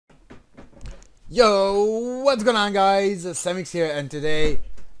Yo, what's going on guys? Semix here, and today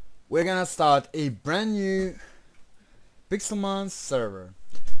we're gonna start a brand new Pixelmon server.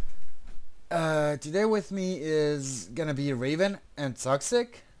 Today with me is gonna be Raven and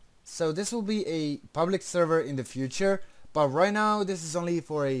Toxic. So this will be a public server in the future, but right now this is only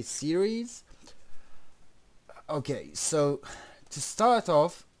for a series. Okay, so to start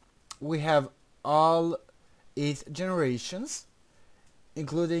off, we have all 8 generations,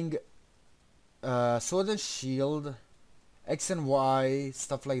 including Sword and Shield, X and Y,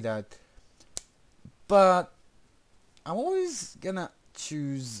 stuff like that. But I'm always gonna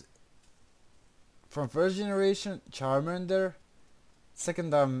choose from first generation Charmander.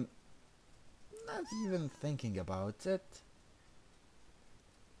 Second, I'm not even thinking about it.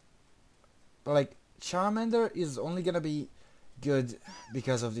 But like Charmander is only gonna be good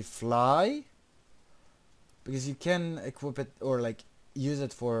because of the fly, because you can equip it or like use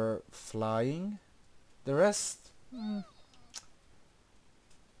it for flying. The rest,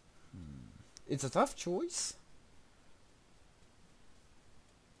 it's a tough choice,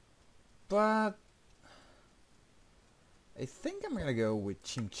 but I think I'm gonna go with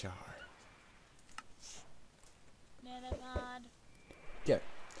Chimchar. Okay,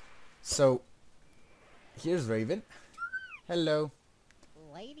 so here's Raven. Hello.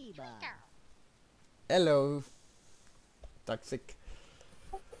 Ladybug. Hello. Toxic.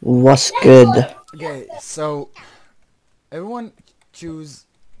 What's good? Okay, so everyone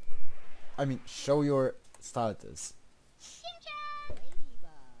show your status.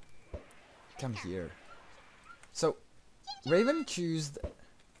 Come here. So, Raven choose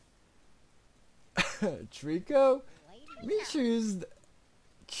Trico, me choose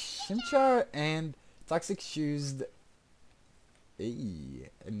Chimchar, and Toxic choose a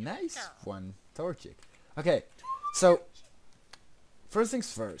nice one, Torchic. Okay, so first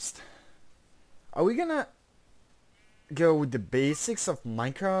things first. Are we gonna go with the basics of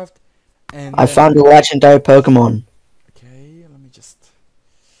Minecraft and I then found a legendary Pokemon. okay, let me just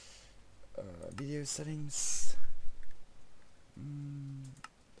video settings.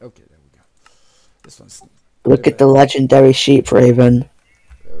 Okay, there we go. This one's Look at the legendary sheep, Raven.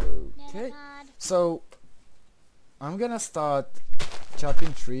 okay. So I'm gonna start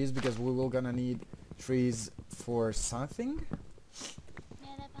chopping trees because we will gonna need trees for something.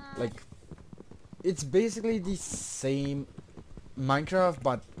 Like it's basically the same Minecraft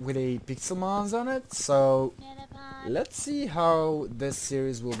but with a Pixelmons on it. So let's see how this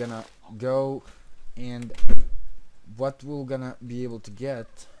series will gonna go and what we're gonna be able to get.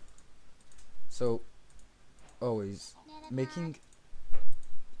 So always making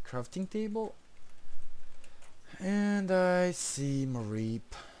crafting table, and I see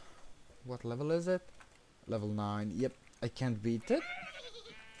Mareep. What level is it? Level 9. Yep, I can't beat it.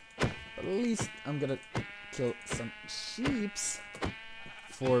 At least I'm gonna kill some sheeps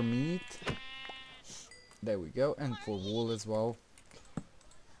for meat. There we go, and for wool as well.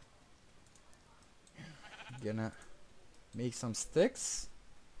 Gonna make some sticks.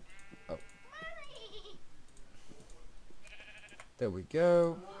 Oh, there we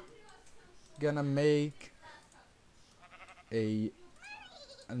go. Gonna make an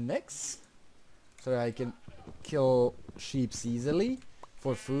axe so that I can kill sheeps easily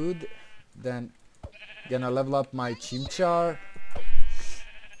for food. Then gonna level up my Chimchar.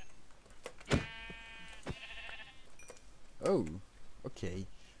 Oh, okay.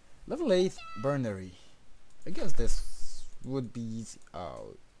 Level 8 Burnery. I guess this would be easy.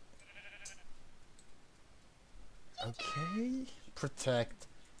 Oh. Okay. Protect.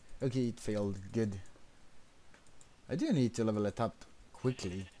 Okay, it failed. Good. I do need to level it up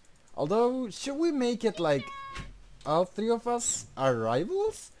quickly. Although, should we make it like all 3 of us are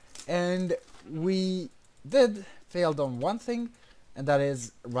rivals? And we did failed on one thing, and that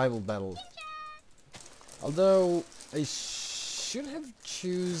is rival battle. Although I should have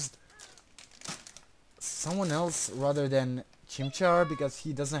chosen someone else rather than Chimchar because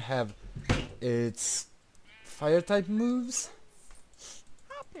he doesn't have its fire type moves.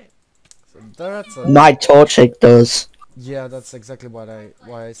 So that's a My Torchic does. yeah, that's exactly why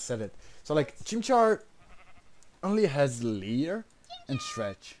I said it. So like Chimchar only has Leer and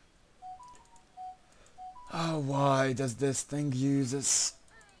Stretch. Oh, why does this thing uses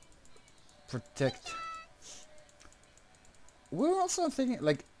protect? We're also thinking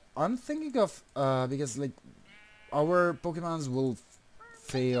like I'm thinking of because like our Pokemons will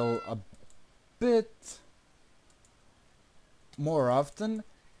fail a bit more often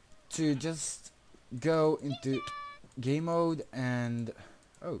to just go into game mode and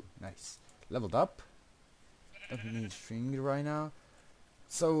oh nice leveled up. Don't need string right now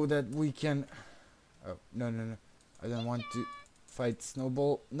so that we can Oh, no, no, no. I don't want to fight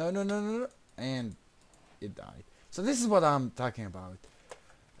Snowball. No, no, no, no, no. And it died. So this is what I'm talking about.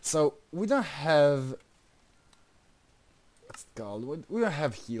 So we don't have... What's it called? We don't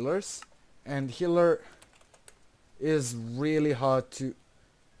have healers. And healer is really hard to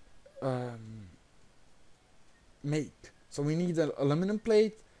make. So we need an aluminum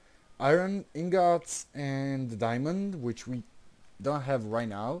plate, iron ingots, and diamond, which we don't have right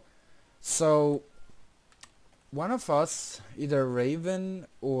now. So one of us, either Raven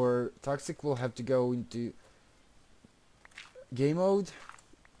or Toxic, will have to go into game mode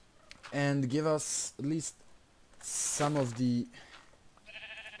and give us at least some of the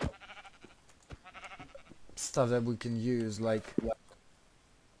stuff that we can use, like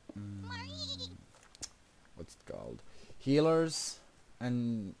what's it called, healers,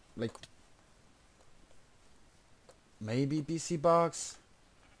 and like maybe PC box,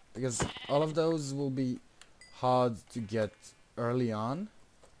 because all of those will be hard to get early on,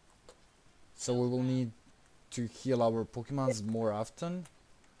 so we will need to heal our Pokemons more often,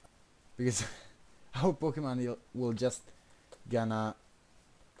 because our Pokemon will just gonna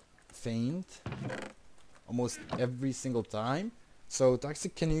faint almost every single time. So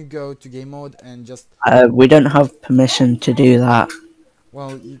Toxic, can you go to game mode and just... We don't have permission to do that.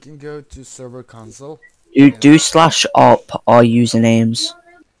 Well, you can go to server console. You do slash op our usernames.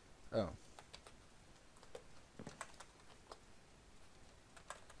 Oh.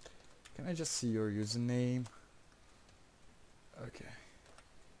 Can I just see your username? Okay.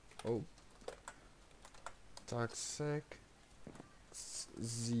 Oh. Toxic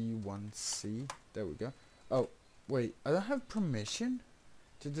Z1C. There we go. Oh, wait. I don't have permission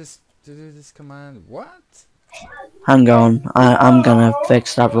to do this command. What? Hang on, I'm gonna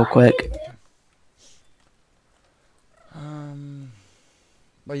fix that real quick.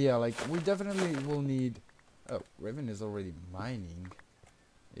 But yeah, like we definitely will need... Oh, Raven is already mining.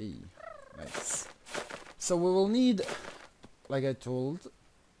 Hey, nice. So we will need, like I told,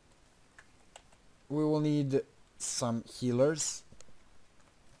 we will need some healers.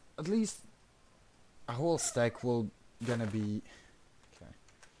 At least a whole stack will gonna be... Okay.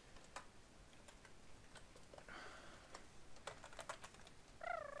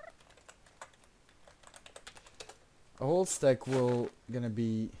 A whole stack will gonna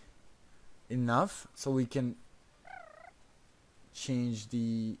be enough, so we can change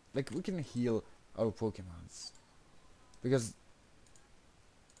the... like we can heal our Pokemons. Because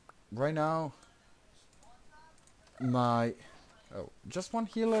right now my... Oh, just one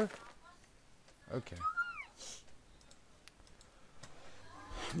healer? Okay.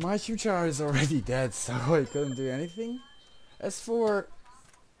 My Chimchar is already dead, so I couldn't do anything. As for...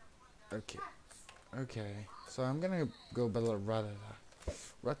 Okay. Okay. So I'm gonna go battle Rattata.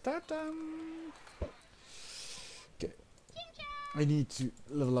 Rattata! Okay. I need to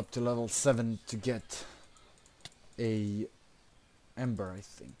level up to level 7 to get a Ember, I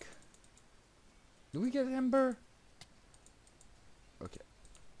think. Do we get Ember? Okay.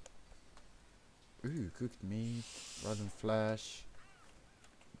 Ooh, cooked meat, rotten flesh.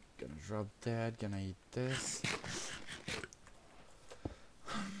 Gonna drop that, gonna eat this.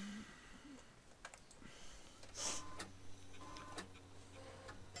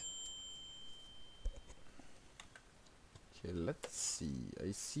 Okay, let's see.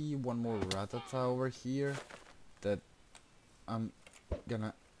 I see one more Rattata over here that I'm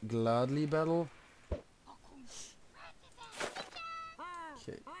gonna gladly battle.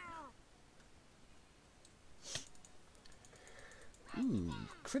 Okay. Ooh,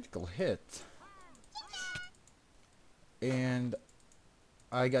 critical hit. And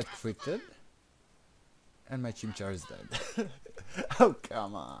I got critted. And my Chimchar is dead. Oh,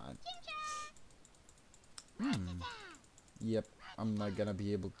 come on. Yep, I'm not gonna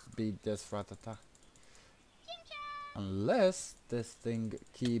be able to beat this Rattata. Unless this thing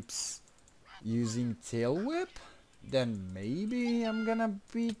keeps using Tail Whip, then maybe I'm gonna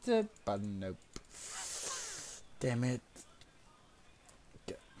beat it, but nope. Damn it.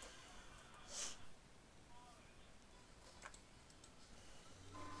 Okay.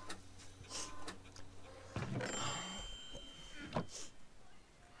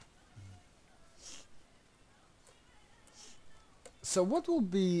 So what will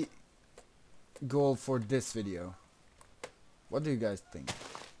be goal for this video? What do you guys think?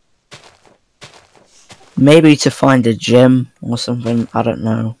 Maybe to find a gym or something, I don't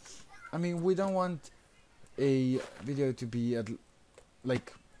know. I mean, we don't want a video to be at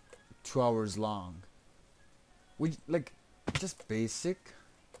like 2 hours long. We like just basic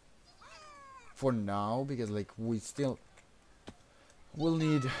for now, because like we still will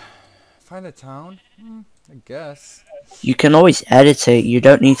need Find a town? I guess. You can always edit it. You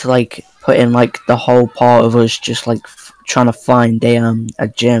don't need to like put in like the whole part of us just like trying to find a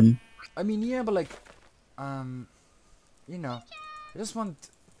gym. I mean, yeah, but like, you know, I just want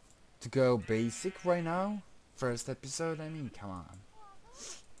to go basic right now. First episode, I mean, come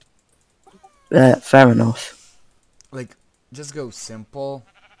on. Fair enough. Like, just go simple.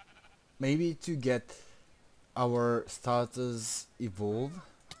 Maybe to get our status evolve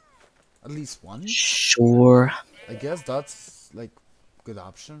at least once. Sure. I guess that's like good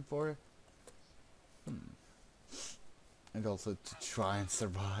option for it. And also to try and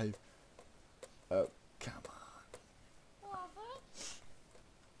survive. Oh, come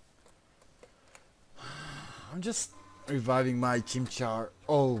on. I'm just reviving my chimchar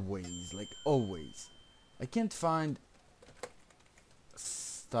always, like always. I can't find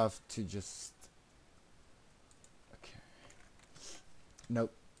stuff to just... Okay.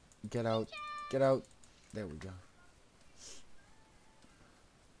 Nope. Get out. Get out. There we go.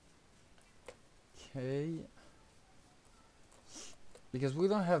 Okay. Because we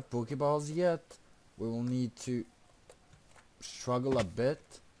don't have Pokeballs yet, we will need to struggle a bit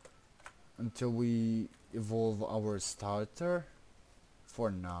until we evolve our starter.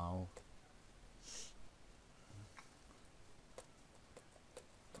 For now.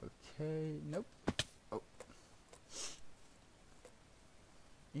 Okay, nope. Oh.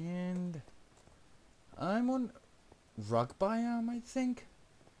 And I'm on rock biome, I think.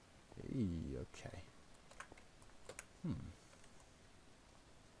 Hey, okay.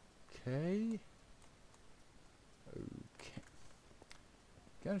 Okay. Okay.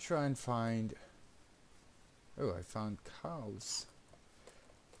 Gonna try and find... Oh, I found cows.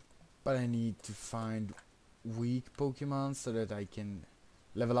 But I need to find weak Pokemon so that I can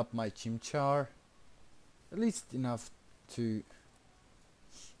level up my Chimchar. At least enough to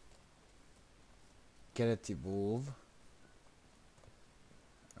get it evolve.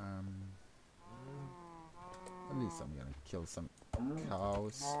 At least I'm gonna kill some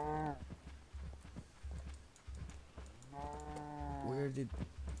cows. Where did...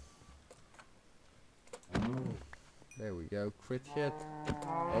 There we go, crit hit.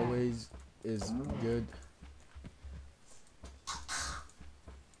 Always is good.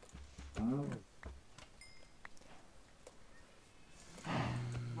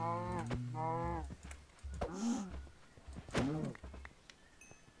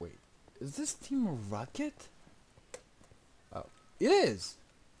 Wait, is this Team Rocket? Oh, it is!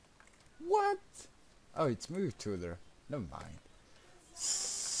 What? Oh, it's Mewtwo. Never mind.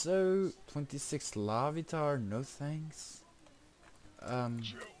 So, 26 Larvitar, no thanks.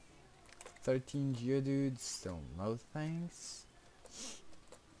 13 Geodudes, still no thanks.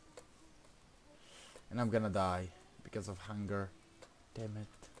 And I'm gonna die because of hunger. Damn it.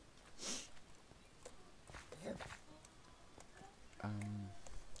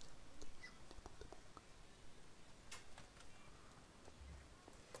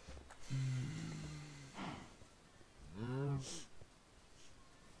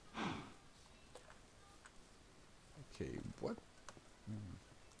 Okay, what?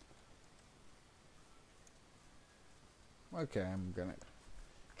 Okay, I'm gonna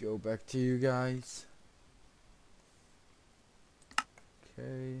go back to you guys.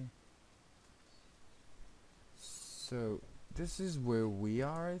 Okay. So, this is where we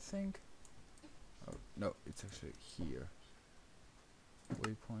are, I think. Oh, no, it's actually here.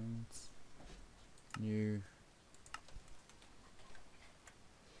 Waypoints. New.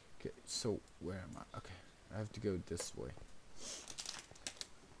 Okay, so where am I? Okay, I have to go this way.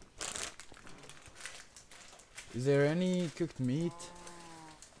 Is there any cooked meat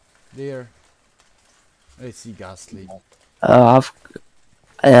there? I see Ghastly. I've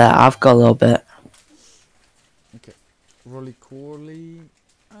got a little bit. Okay, Rolly Corley.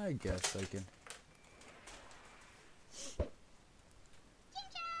 I guess I can.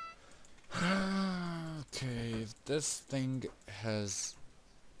 Okay, if this thing has...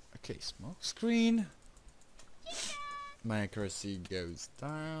 Okay, smoke screen. My accuracy goes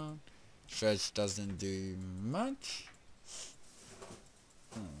down. Stretch doesn't do much.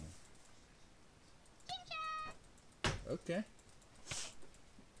 Okay.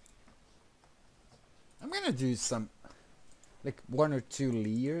 I'm gonna do some, like 1 or 2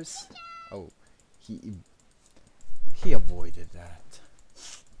 layers. Oh, he avoided that.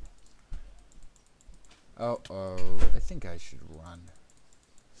 Oh, I think I should run.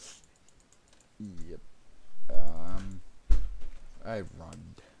 Yep. I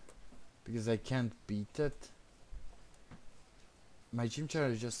run because I can't beat it. My Chimchar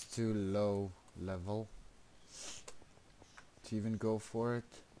is just too low level to even go for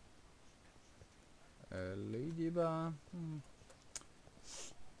it. Ladybug.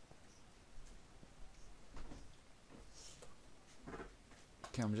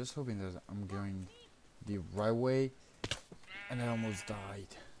 Okay, I'm just hoping that I'm going the right way, and I almost died.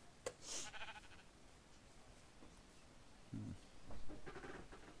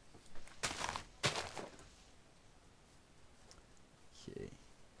 Okay.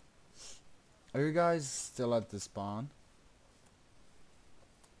 Are you guys still at the spawn?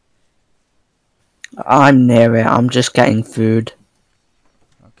 I'm near it. I'm just getting food.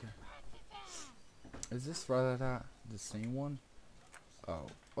 Okay. Is this rather the same one? Oh.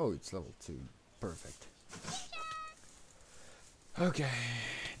 Oh, it's level 2. Perfect. Okay.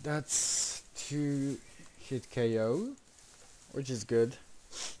 That's 2 hit KO, which is good.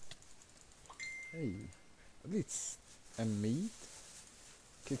 Hey. At least a meat.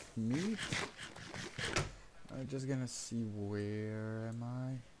 Cooked meat. I'm just gonna see where am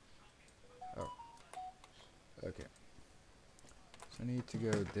I? Oh. Okay. So I need to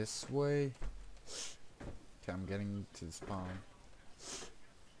go this way. Okay, I'm getting to the spawn.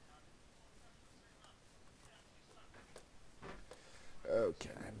 Okay,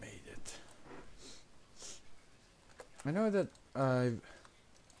 I made it. I know that I've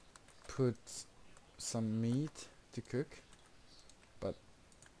put some meat to cook, but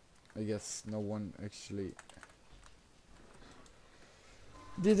I guess no one actually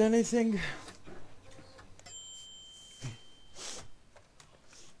did anything.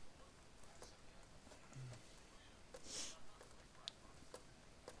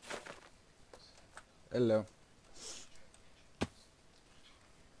 Hello.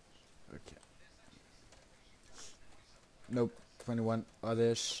 Okay. Nope. 21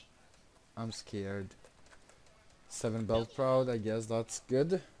 others. I'm scared. 7 belt proud. I guess that's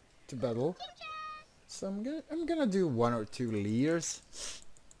good to battle. So I'm gonna do 1 or 2 leers,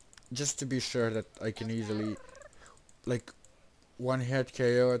 just to be sure that I can easily, like, 1 hit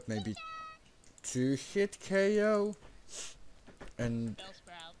KO at maybe 2 hit KO. And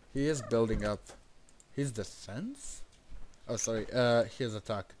he is building up his defense. Oh, sorry. His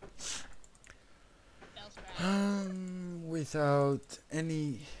attack. Without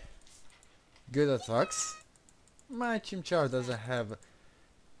any good attacks, my Chimchar doesn't have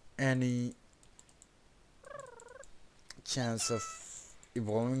any chance of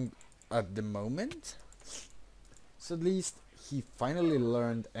evolving at the moment. So at least he finally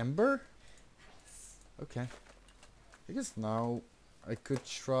learned Ember. Okay. I guess now I could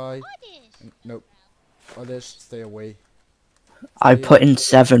try. Nope. Others, stay away. I put in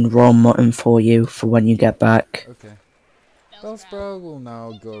 7 raw mutton for you for when you get back. Okay. Bellsprout will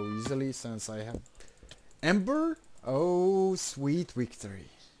now go easily since I have Ember. Oh, sweet victory.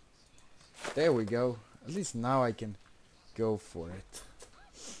 There we go. At least now I can go for it.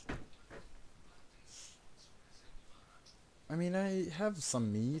 I mean, I have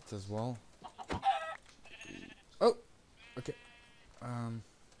some meat as well. Oh, okay.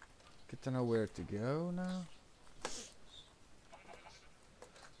 Good to know where to go now.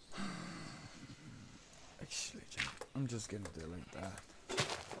 Actually, I'm just gonna do it like that.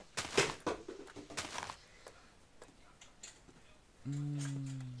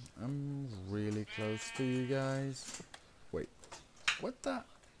 I'm really close to you guys. Wait, what the?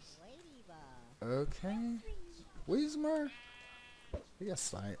 Okay, Wismer. I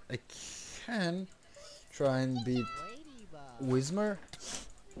guess I can try and beat Wismer,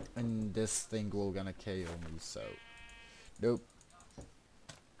 and this thing will gonna KO me. So, nope.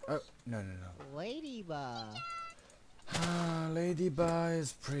 Oh, no. Ladybug. Ladybug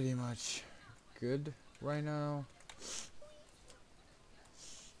is pretty much good right now.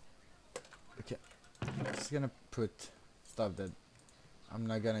 Okay, I'm just gonna put stuff that I'm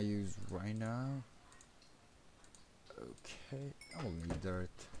not gonna use right now. Okay, I will need dirt.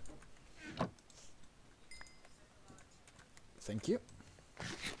 Thank you.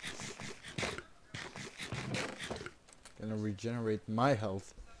 Gonna regenerate my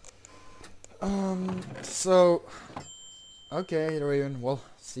health. So, okay, Raven, well,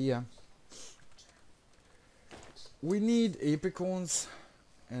 see ya. We need apricorns,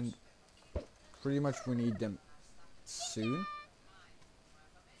 and pretty much we need them soon.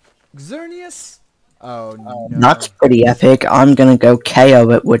 Xerneas? Oh no. That's pretty epic. I'm gonna go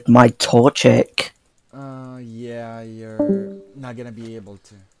KO it with my Torchic. Yeah, you're not gonna be able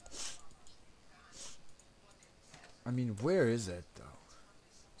to. I mean, where is it though?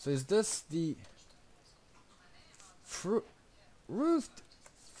 So is this the roofed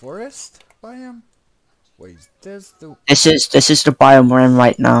forest biome? Wait, is this the... This is the biome we're in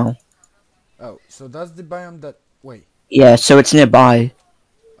right now. Oh, so that's the biome that... Wait. Yeah, so it's nearby.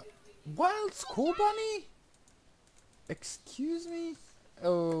 Wild squirrel? cool bunny? Excuse me?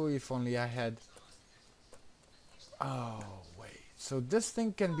 Oh, if only I had... Oh, wait. So this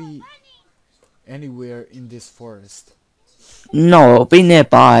thing can be anywhere in this forest. No, it'll be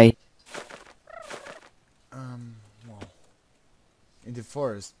nearby. Well, in the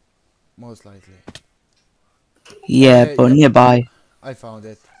forest, most likely. Yeah, but Yep, nearby. I found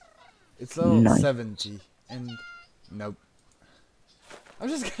it. It's level Nice. 70, and nope. I'm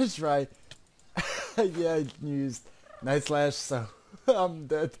just gonna try. Yeah, I used Night Slash, so I'm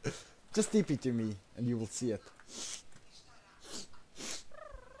dead. Just TP to me, and you will see it.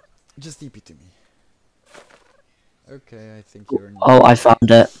 Just TP to me. Okay, I think you're Oh, near. I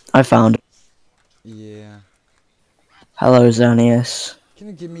found it. I found it. Yeah. Hello, Xerneas. Can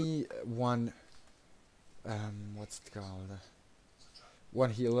you give me one, what's it called?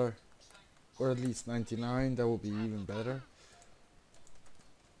 One healer? Or at least 99, that would be even better.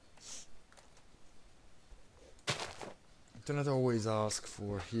 Do not always ask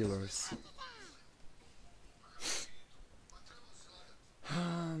for healers.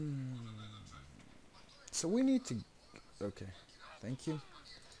 So we need to... Okay, thank you.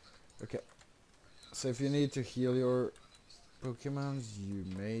 Okay, so if you need to heal your Pokemons, you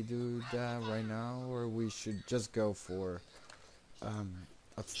may do that right now, or we should just go for...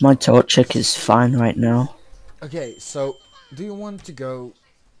 what's it My called? Torchic is fine right now. Okay, so do you want to go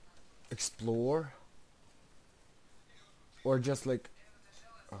explore? Or just like...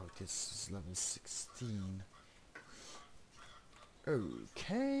 Oh, this is level 16.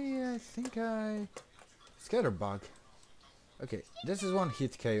 Okay, I think I... Scatterbug. Okay, this is one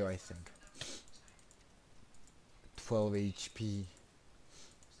hit KO, I think. 12 HP.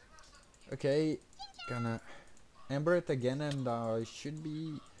 Okay, gonna Ember it again and I should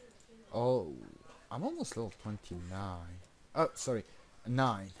be... Oh, I'm almost level 29. Oh, sorry,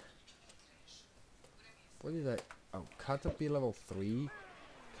 9. What did I... Oh, Caterpie level 3?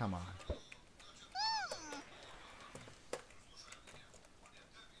 Come on.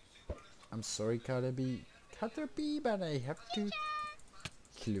 I'm sorry, Caterpie, but I have to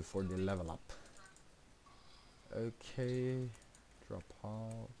kill you for the level up. Okay, drop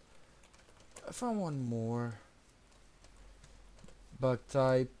all. I found one more bug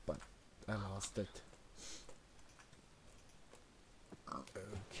type, but I lost it.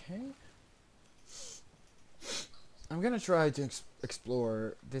 Okay. I'm gonna try to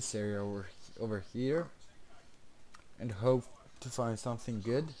explore this area over here and hope to find something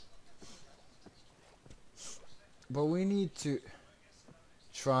good. But we need to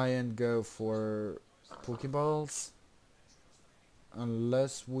try and go for Pokeballs.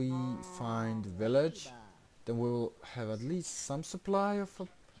 Unless we find village, then we will have at least some supply of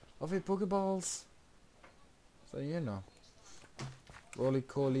a Pokeballs. So you know.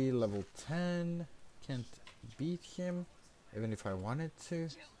 Roly-Coly level 10. Can't beat him, even if I wanted to.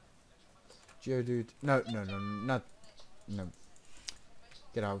 Geodude. No, not. No.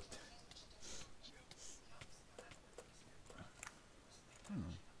 Get out.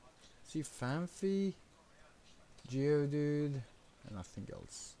 See Fanfi, Geodude, and nothing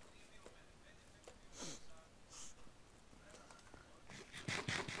else.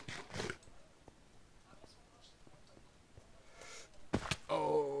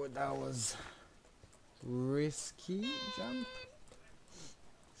 Oh, that was risky jump.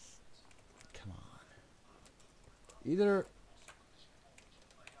 Come on. Either...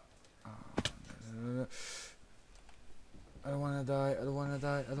 Oh, no. I don't wanna die, I don't wanna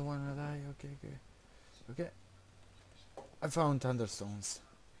die, I don't wanna die. Okay. I found Thunderstones.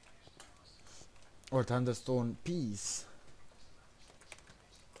 Or Thunderstone Peace.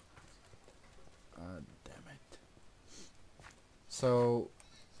 Damn it. So,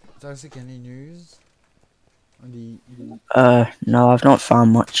 Toxic, any news on the... No, I've not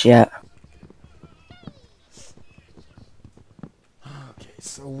found much yet. Okay,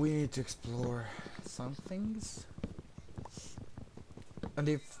 so we need to explore some things. And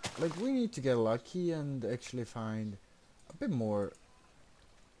if, like, we need to get lucky and actually find a bit more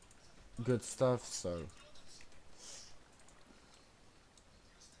good stuff, so...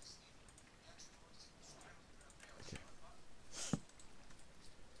 Okay.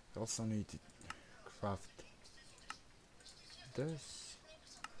 Also need to craft this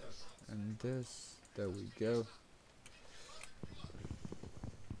and this. There we go.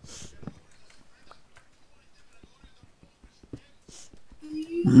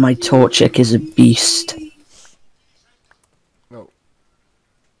 My Torchic is a beast. Oh.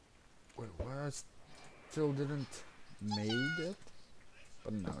 Wait, why I still didn't made it?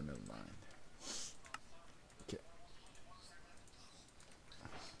 But no, never mind. Okay.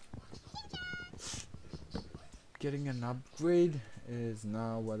 getting an upgrade is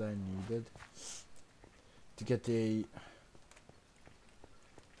now what I needed to get a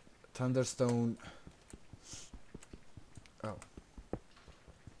Thunderstone. Oh.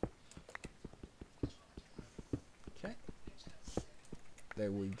 Okay.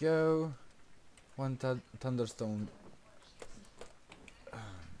 There we go. One Thunderstone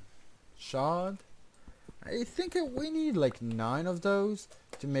shard. I think we need like 9 of those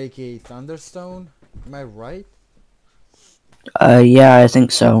to make a Thunderstone. Am I right? Yeah, I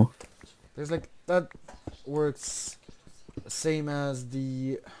think so. There's like that works same as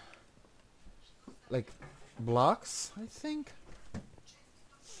the like blocks, I think.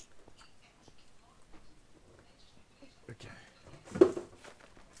 Okay.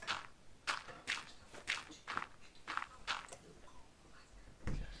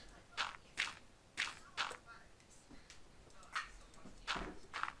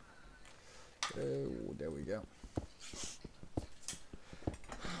 Oh, there we go.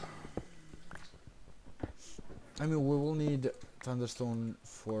 I mean, we will need Thunderstone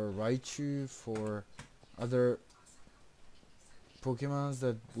for Raichu, for other Pokemons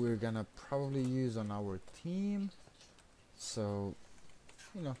that we're gonna probably use on our team. So,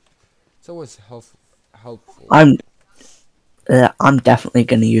 you know, it's always helpful. I'm definitely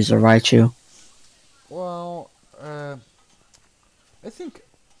gonna use a Raichu. Well, I think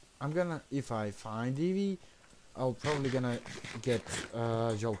I'm gonna, if I find Eevee, I'll probably gonna get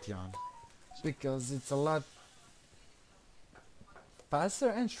Jolteon, because it's a lot faster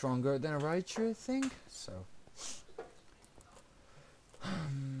and stronger than a Raichu, I think. So,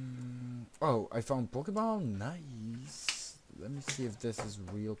 oh, I found Pokeball. Nice. Let me see if this is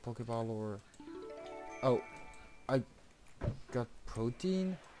real Pokeball or. Oh, I got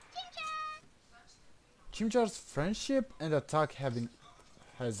protein. Chimchar's friendship and attack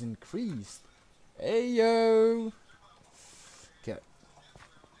has increased. Hey yo. Okay.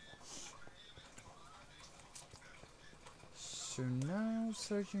 So now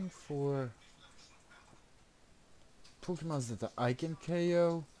searching for Pokemons that I can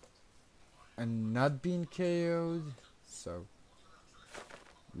KO and not being KO'd. So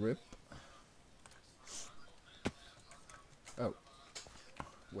rip. Oh,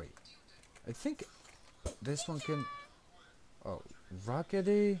 wait. I think this one can. Oh,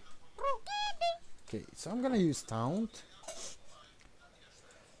 Rockety. Okay, so I'm gonna use Taunt.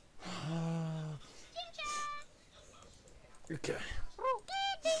 Okay.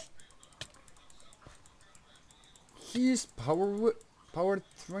 He's power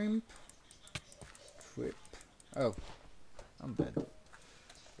Trip. Oh, I'm dead.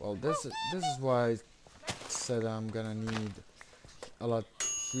 Well, this is why I said I'm gonna need a lot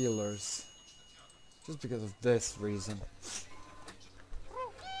healers, just because of this reason.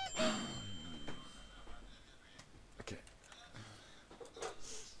 Okay.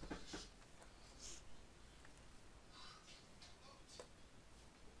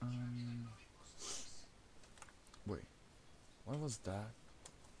 Wait, what was that?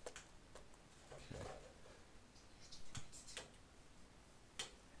 Okay.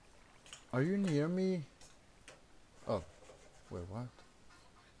 Are you near me? Oh, wait, what?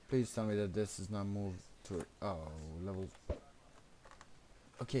 Please tell me that this is not moved to. Oh, level.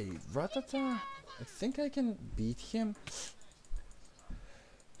 Okay, Ratata. I think I can beat him.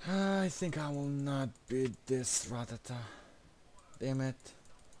 I think I will not beat this Ratata. Damn it.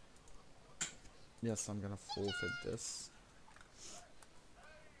 Yes, I'm gonna forfeit this.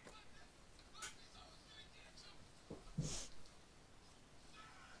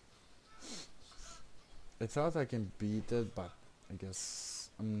 I thought I can beat it, but I guess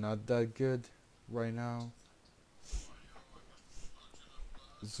I'm not that good right now.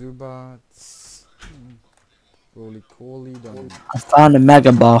 Zubats. Roly Coly, don't. I found a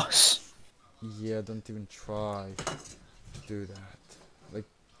Mega Boss. Yeah, don't even try to do that. Like,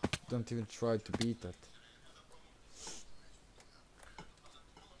 don't even try to beat it.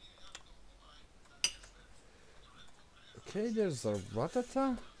 Okay, there's a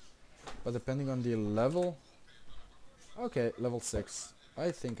Ratata, but depending on the level. Okay, level 6.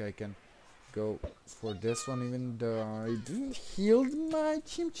 I think I can go for this one, even though I didn't heal my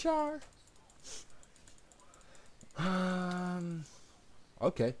Chimchar.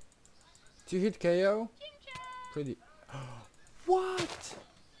 Okay. 2-hit KO. Pretty. What?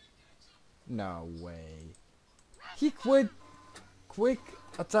 No way. He quick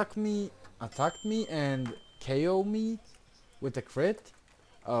attacked me and KO me with a crit.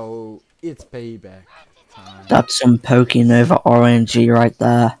 Oh, it's payback time. That's some poking over RNG right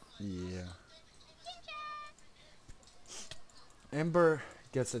there. Yeah. Ember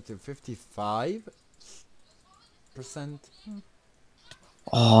gets it to 55.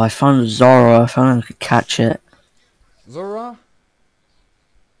 Oh, I found Zoro. I found I could catch it. Zora?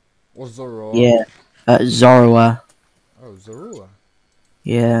 Or Zoroa? Yeah. Zoroa. Oh, Zorua.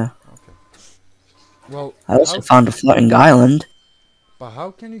 Yeah. Okay. Well, I also found a floating island. but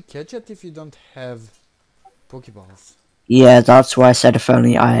how can you catch it if you don't have Pokeballs? Yeah, that's why I said if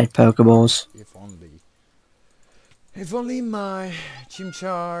only I had Pokeballs. If only. If only my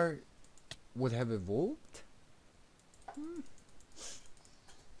Chimchar would have evolved.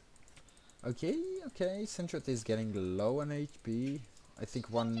 Okay, okay. Centret is getting low on HP. I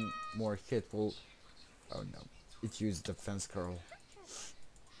think one more hit will... Oh no. It used Defense Curl.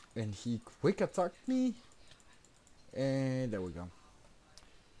 And he quick attacked me. And there we go.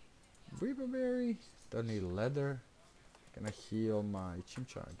 Reaper Berry. Don't need leather. Gonna heal my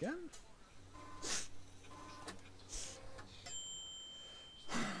Chimchar again.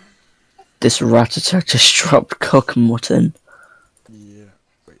 This Rattata just dropped cook mutton. Yeah.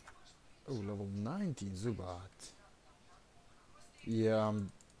 Wait. Oh, level 19 Zubat. Yeah,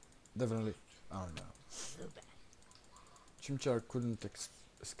 definitely... Oh no. Chimchar couldn't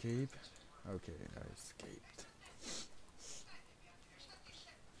escape. Okay, I escaped.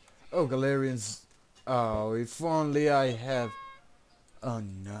 Oh, Galarians. Oh, if only I have... Oh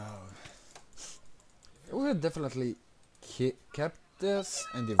no. I would have definitely kept this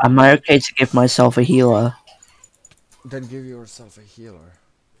and Am I evolved. okay to give myself a healer? Then give yourself a healer.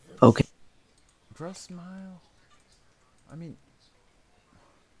 Okay. Draw Smile? I mean...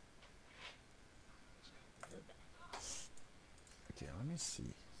 Okay, let me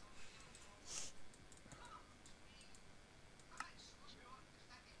see.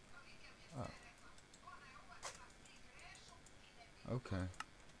 Oh. Okay.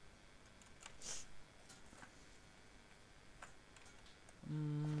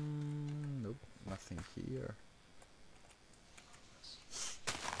 Nope, nothing here.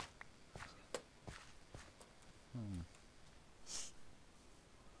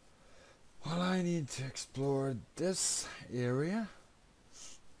 Well, I need to explore this area.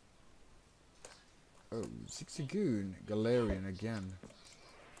 Oh, Zigzagoon, Galarian again.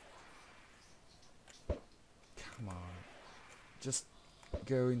 Come on. Just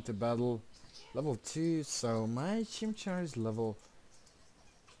go into battle. Level 2, so my Chimchar is level...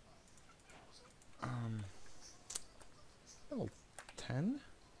 level 10?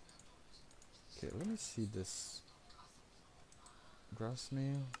 Okay, let me see this. Grass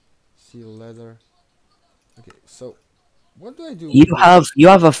meal, seal leather. Okay, so what do I do You with this?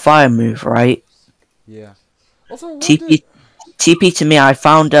 have a fire move, right? Yeah. Also, what do... TP to me. I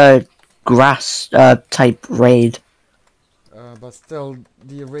found a grass type raid. But still,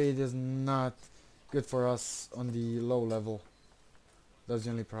 the raid is not good for us on the low level. That's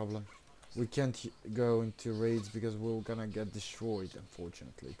the only problem. We can't go into raids because we're gonna get destroyed,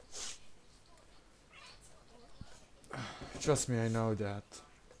 unfortunately. Trust me, I know that.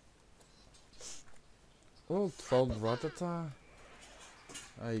 Well, 12 Ratata.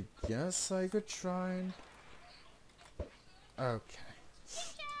 I guess I could try and... Okay.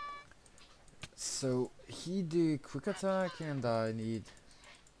 So, he do quick attack and I need...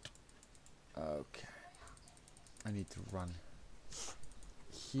 Okay. I need to run.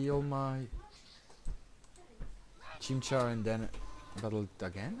 Heal my Chimchar and then battle it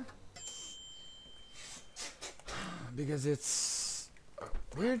again? Because it's...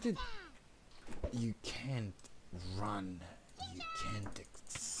 where did... You can't run. You can't...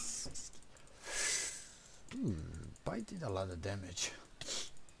 Ooh, bite did a lot of damage.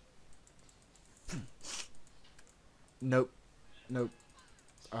 Nope. Nope.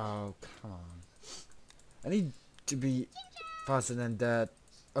 Oh, come on. I need to be faster than that.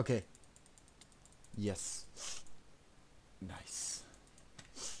 Okay. Yes. Nice.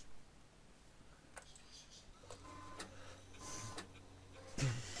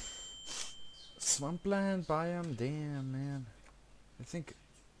 Swampland biome, damn man. I think...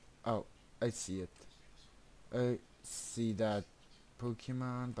 Oh, I see it. I see that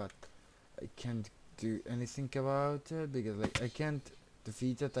Pokemon, but I can't do anything about it because like I can't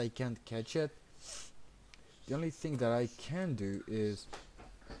defeat it, I can't catch it. The only thing that I can do is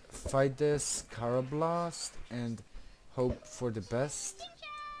fight this Carablast and hope for the best.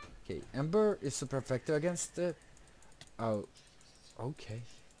 Okay, Ember is super effective against it. Oh, okay.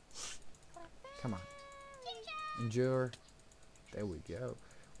 Come on. Endure. There we go.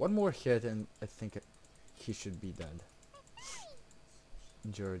 One more hit and I think he should be dead.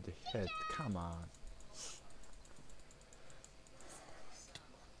 Endure the hit. Come on.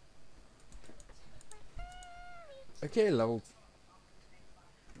 Okay, level...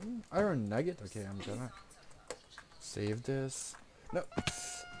 Iron Nugget. Okay, I'm gonna save this. No.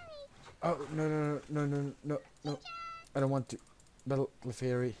 Oh, no, no, no, no, no, no, no. I don't want to battle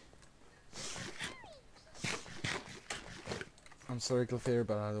Clefairy. I'm sorry, Clefairy,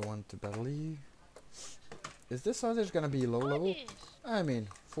 but I don't want to battle you. Is this other gonna be low level? I mean,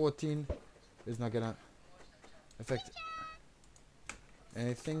 14 is not gonna affect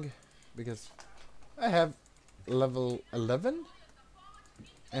anything because I have level 11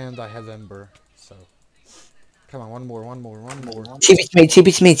 and I have Ember, so come on, one more. TP to me,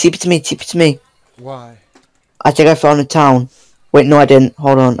 TP to me, TP to me, TP to me. Why? I think I found a town. Wait, no, I didn't.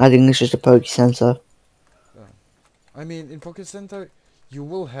 Hold on, I think it's just a Poke Center. I mean, in Poké Center, you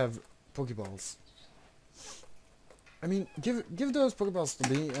will have Pokeballs. I mean, give those Pokeballs to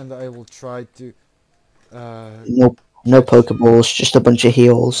me, and I will try to. Nope, no Catch. Pokeballs, just a bunch of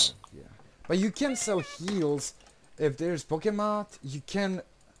heals. Yeah, but you can sell heals if there's Pokemon. You can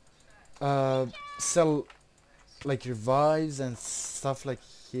sell like revives and stuff like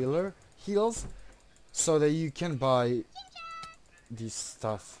heals, so that you can buy this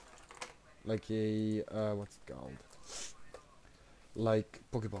stuff like a what's it called? Like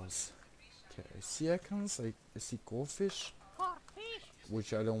Pokeballs. Okay, I see icons. I see Goldfish,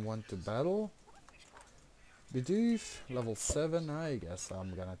 which I don't want to battle. Bidoof, level 7. I guess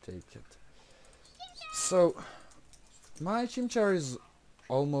I'm gonna take it. So, my Chimchar is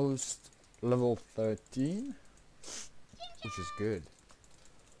almost level 13, which is good.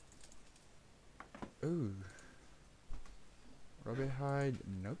 Ooh. Ruby Hide,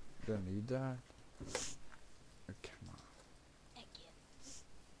 nope, don't need that. Oh, come on.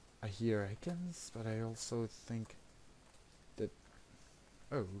 I hear Ekans, but I also think that...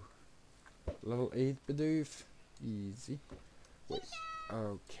 Oh. Level 8 Bidoof. Easy. Wait.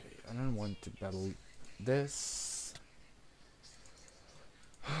 Okay, I don't want to battle this.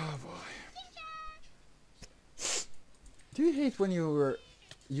 Oh boy. Do you hate when you were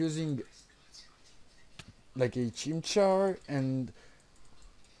using like a Chimchar and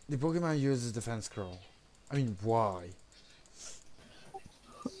the Pokemon uses Defense Curl? I mean, why?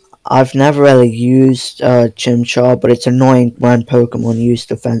 I've never really used Chimchar, but it's annoying when Pokemon use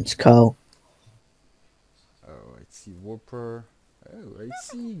Defense Curl. Oh, I see Warper. Oh, I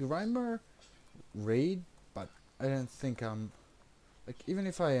see Grimer Raid, but I don't think I'm... Like, even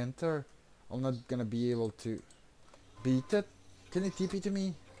if I enter, I'm not gonna be able to beat it. Can you TP to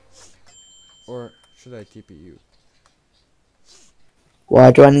me? Or should I TP you? Why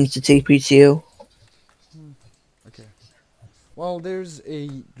do I need to TP to you? Okay. Well, there's a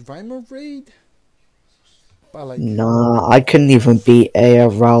Grimer Raid, but like... Nah, I couldn't even beat a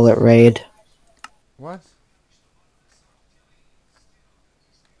Rowlet raid. What?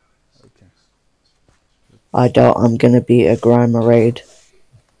 Okay. I doubt I'm gonna beat a Grimer raid.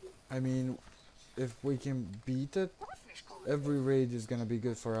 I mean, if we can beat it, every raid is gonna be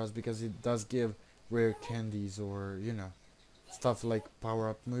good for us because it does give rare candies or, you know, stuff like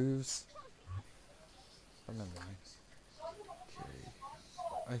power-up moves. Oh, never mind. Okay.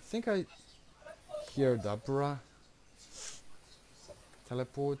 I think I hear Dabra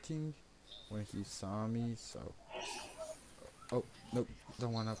teleporting when he saw me, so... Oh, nope,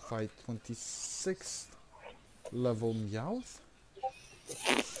 don't wanna fight 26th level Meowth.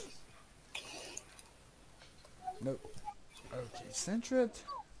 Nope. Okay, Sentret,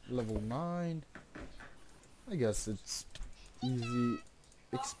 level 9. I guess it's easy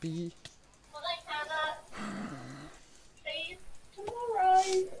XP.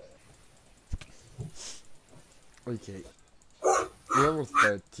 Okay, level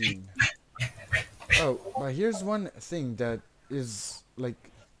 13. Oh, but here's one thing that is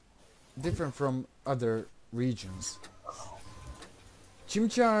like different from other regions.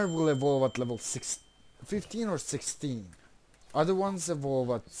 Chimchar will evolve at level 15 or 16. Other ones evolve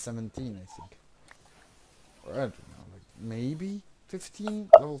at 17, I think. Or I don't know, like maybe 15,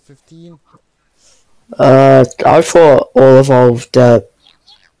 level 15. I thought all evolved at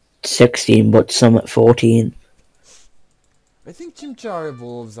 16, but some at 14. I think Chimchar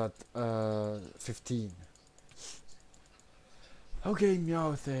evolves at 15. Okay,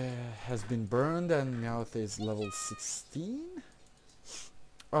 Meowth has been burned and Meowth is level 16.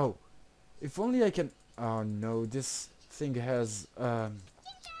 Oh, if only I can... Oh no, this thing has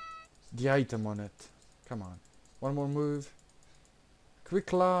the item on it. Come on. One more move. Quick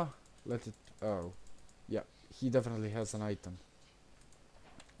Claw. Let it... Oh. Yeah, he definitely has an item.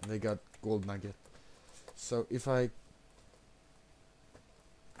 And I got Gold Nugget. So if I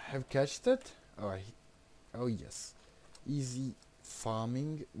have catched it... Oh, oh yes. Easy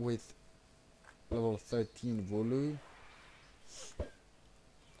farming with level 13 Volu.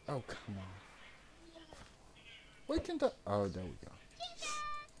 Oh, come on. Why can't I? Oh, there we go.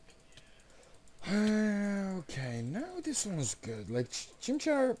 Okay, now this one's good. Like,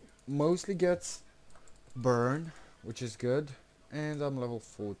 Chimchar mostly gets burn, which is good. And I'm level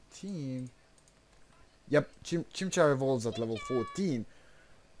 14. Yep, Chimchar evolves at level 14.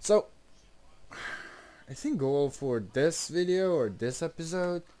 So, I think goal for this video or this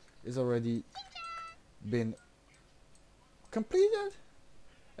episode is already been completed.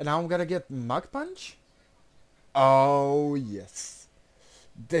 And now I'm gonna get Mach Punch. Oh, yes.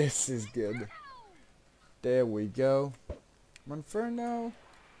 This is good. There we go. Monferno.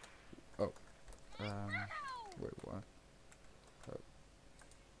 Oh. Wait, what? Oh.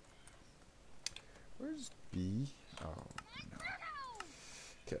 Where's B? Oh, no.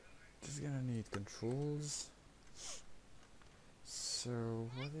 Okay. Just gonna need controls. So,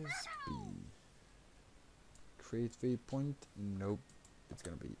 what is B? Create waypoint? Nope. It's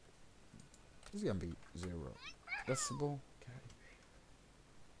gonna be 0 decibel. Okay.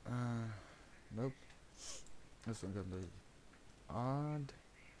 Nope. This one gonna be odd.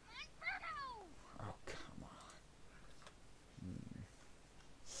 Oh, come on.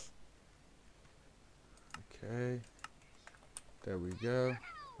 Okay. There we go.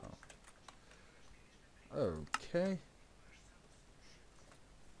 Oh. Okay.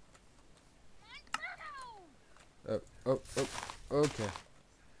 Oh, okay.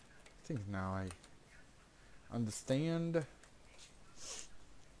 I think now I understand.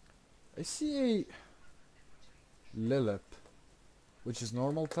 I see a Lilip, which is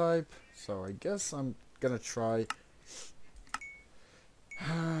normal type, so I guess I'm gonna try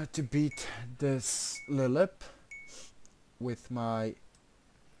to beat this Lilip with my...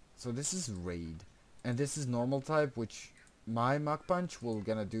 So this is Raid, and this is normal type, which my Mach Punch will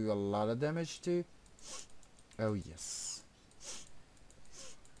gonna do a lot of damage to. Oh yes.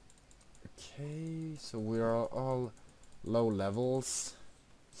 Okay, so we are all low levels.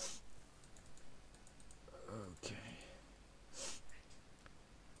 Okay.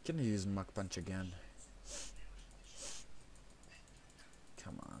 Can I use Mach Punch again?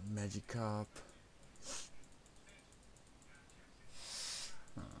 Come on, Magikarp.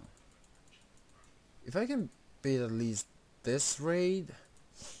 If I can beat at least this raid,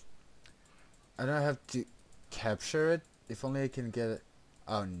 I don't have to capture it. If only I can get it.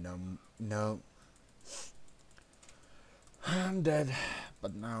 Oh no, no. I'm dead.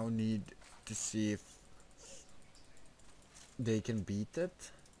 But now need to see if they can beat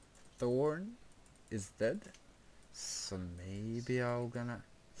it. Thorn is dead. So maybe I'm gonna...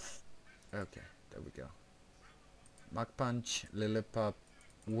 Okay, there we go. Mach Punch, Lillipup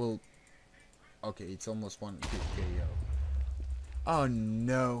will... Okay, it's almost 1 hit KO. Oh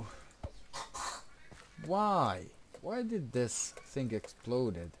no. Why? Why did this thing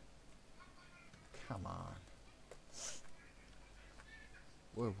exploded? Come on.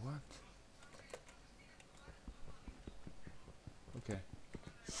 Wait, what? Okay.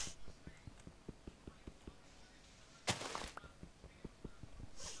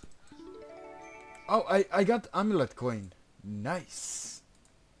 Oh, I got amulet coin. Nice.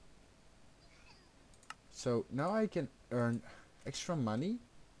 So now I can earn extra money.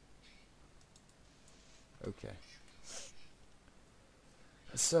 Okay.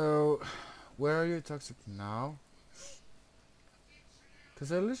 So where are you, Toxic, now?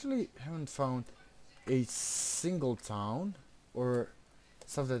 Because I literally haven't found a single town or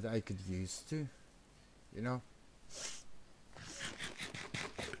stuff that I could use to, you know?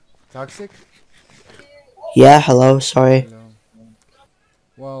 Toxic? Yeah, hello, sorry. Hello.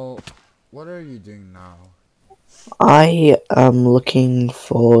 Well, what are you doing now? I am looking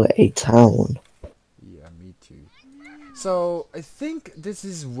for a town. Yeah, me too. So, I think this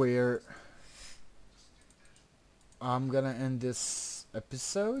is where I'm gonna end this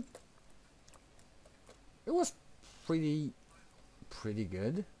episode. It was pretty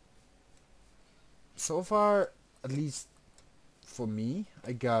good. So far, at least for me,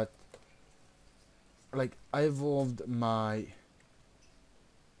 I got... Like, I evolved my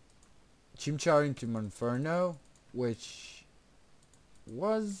Chimchar into Monferno, which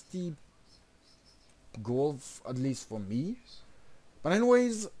was the goal, at least for me. But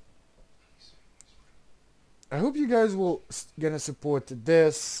anyways, I hope you guys will gonna support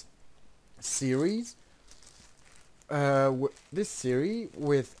this series. This series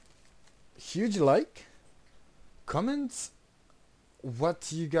with huge like, comments,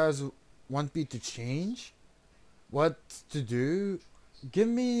 what you guys want me to change, what to do. Give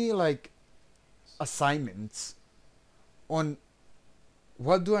me like assignments on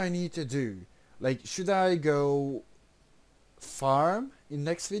what do I need to do. Like, should I go farm in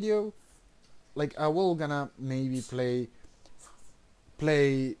next video? like I will gonna maybe play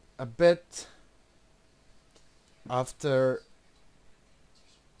a bit after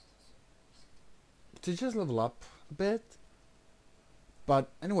to just level up a bit. But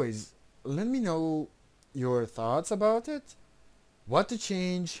anyways, let me know your thoughts about it, what to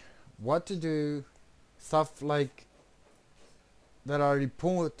change, what to do, stuff like that are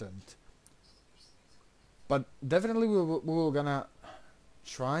important. But definitely we're gonna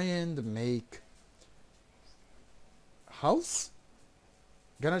try and make house,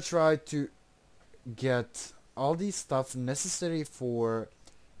 gonna try to get all these stuff necessary for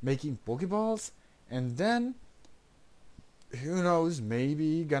making Pokeballs, and then who knows,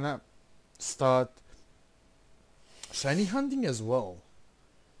 maybe gonna start shiny hunting as well,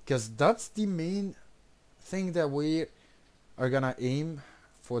 because that's the main thing that we are gonna aim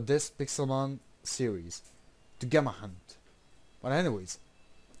for this Pixelmon series, to gamma hunt. But anyways,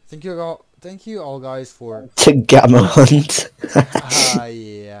 thank you all guys for To gamma hunt.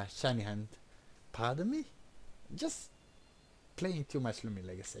 yeah, shiny hunt. Pardon me? Just playing too much Lumi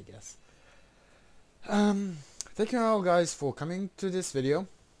Legacy, I guess. Thank you all guys for coming to this video.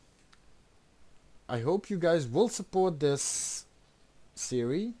 I hope you guys will support this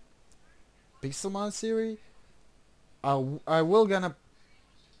series, Pixelmon series. I will gonna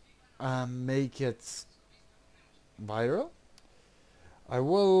make it viral. I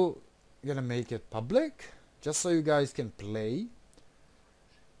will gonna make it public just so you guys can play.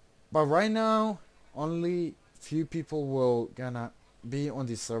 But right now, only few people will gonna be on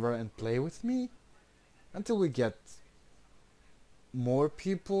the server and play with me until we get more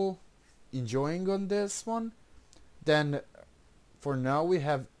people enjoying on this one. Then for now we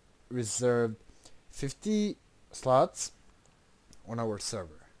have reserved 50 slots on our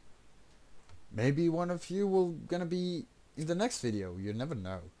server. Maybe one of you will gonna be in the next video, you never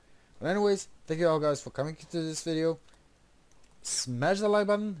know. But anyways, thank you all guys for coming to this video. Smash the like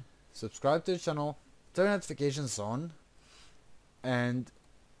button, subscribe to the channel, turn notifications on, and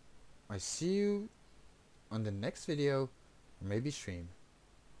I see you on the next video, or maybe stream.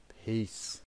 Peace.